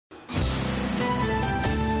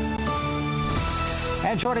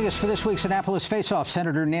And joining us for this week's Annapolis Face-Off,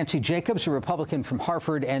 Senator Nancy Jacobs, a Republican from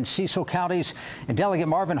Harford and Cecil counties, and Delegate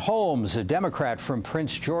Marvin Holmes, a Democrat from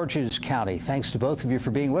Prince George's County. Thanks to both of you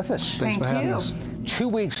for being with us. Thanks for having us. 2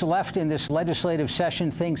 weeks left in this legislative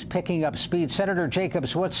session, things picking up speed. Senator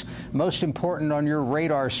Jacobs, what's most important on your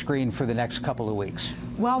radar screen for the next couple of weeks?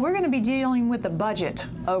 Well, we're going to be dealing with the budget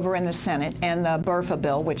over in the Senate and the BRFA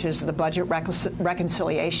bill, which is the Budget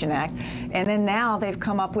Reconciliation Act. And then now they've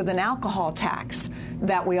come up with an alcohol tax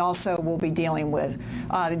that we also will be dealing with.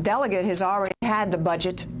 The delegate has already had the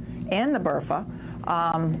budget and the BRFA,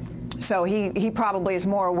 so he probably is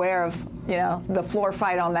more aware of, the floor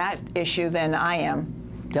fight on that issue than I am.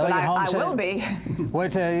 Delegate Holmes, I will be.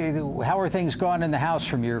 How are things going in the House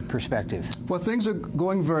from your perspective? Well, things are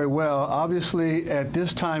going very well. Obviously, at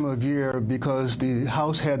this time of year, because the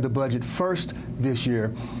House had the budget first this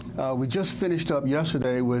year, we just finished up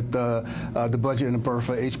yesterday with the budget and the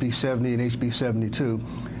BRFA, HB 70 and HB 72.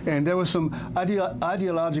 And there were some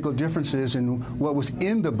ideological differences in what was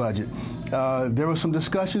in the budget. There were some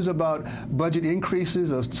discussions about budget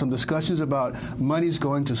increases, some discussions about monies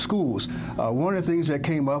going to schools. One of the things that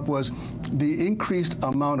came up was the increased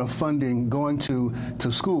amount of funding going to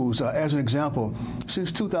schools. As an example,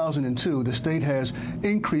 since 2002, the state has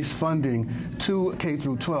increased funding to K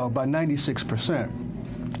through 12 by 96%.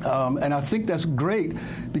 And I think that's great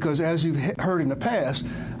because, as you've heard in the past,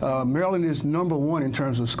 Maryland is #1 in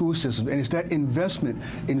terms of school systems, and it's that investment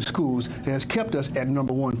in schools that has kept us at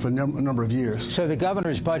 #1 for a number of years. So the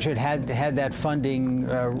governor's budget had that funding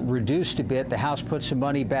reduced a bit. The House put some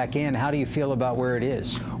money back in. How do you feel about where it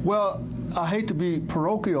is? Well, I hate to be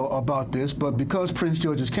parochial about this, but because Prince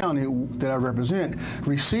George's County, that I represent,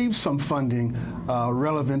 received some funding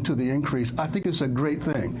relevant to the increase, I think it's a great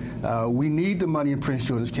thing. We need the money in Prince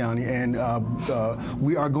George's County, and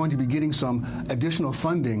we are going to be getting some additional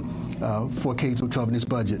funding for K through 12 in this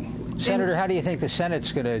budget. Senator, how do you think the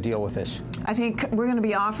Senate's going to deal with this? I think we're going to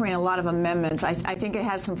be offering a lot of amendments. I think it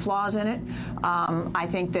has some flaws in it. I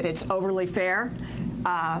think that it's overly fair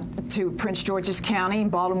to Prince George's County,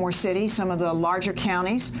 Baltimore City, some of the larger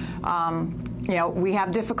counties. We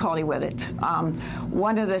have difficulty with it.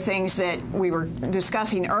 One of the things that we were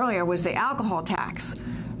discussing earlier was the alcohol tax.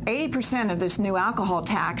 80% of this new alcohol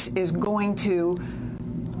tax is going to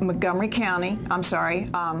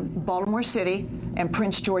Baltimore City and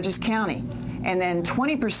Prince George's County. And then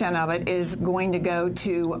 20% of it is going to go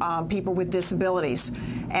to people with disabilities.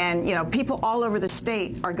 And, people all over the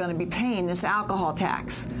state are going to be paying this alcohol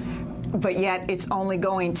tax. But yet it's only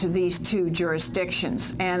going to these two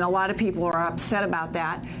jurisdictions. And a lot of people are upset about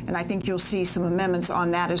that, and I think you'll see some amendments on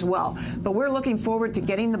that as well. But we're looking forward to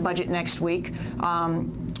getting the budget next week.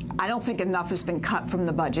 I don't think enough has been cut from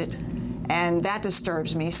the budget, and that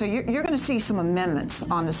disturbs me. So you're going to see some amendments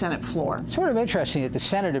on the Senate floor. Sort of interesting that the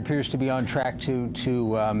Senate appears to be on track to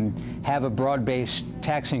have a broad-based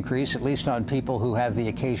tax increase, at least on people who have the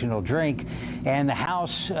occasional drink, and the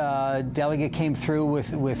House delegate came through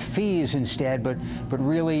with fees instead, but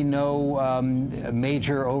really no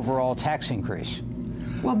major overall tax increase.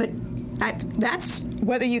 Well, but that's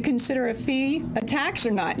whether you consider a fee a tax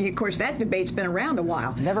or not. Of course, that debate's been around a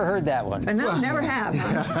while. Never heard that one. No, never have.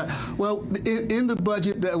 Well, in the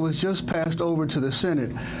budget that was just passed over to the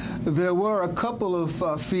Senate, there were a couple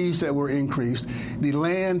of fees that were increased. The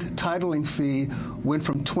land titling fee went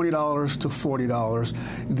from $20 to $40.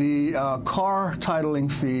 The car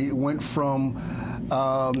titling fee went from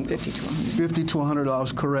 $50 to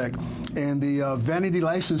 $100, correct. And the vanity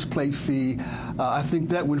license plate fee, I think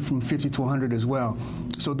that went from $50 to $100 as well.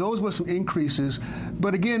 So those were some increases.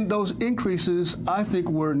 But again, those increases, I think,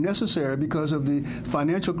 were necessary because of the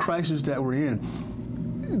financial crisis that we're in.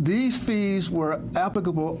 These fees were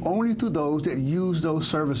applicable only to those that use those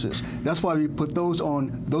services. That's why we put those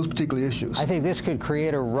on those particular issues. I think this could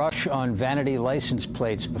create a rush on vanity license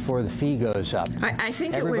plates before the fee goes up. I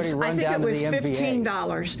think it was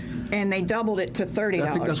 $15, and they doubled it to $30.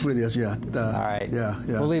 I think that's what it is, yeah. All right. Yeah.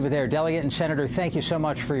 We'll leave it there. Delegate and Senator, thank you so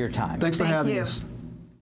much for your time. Thanks for having us.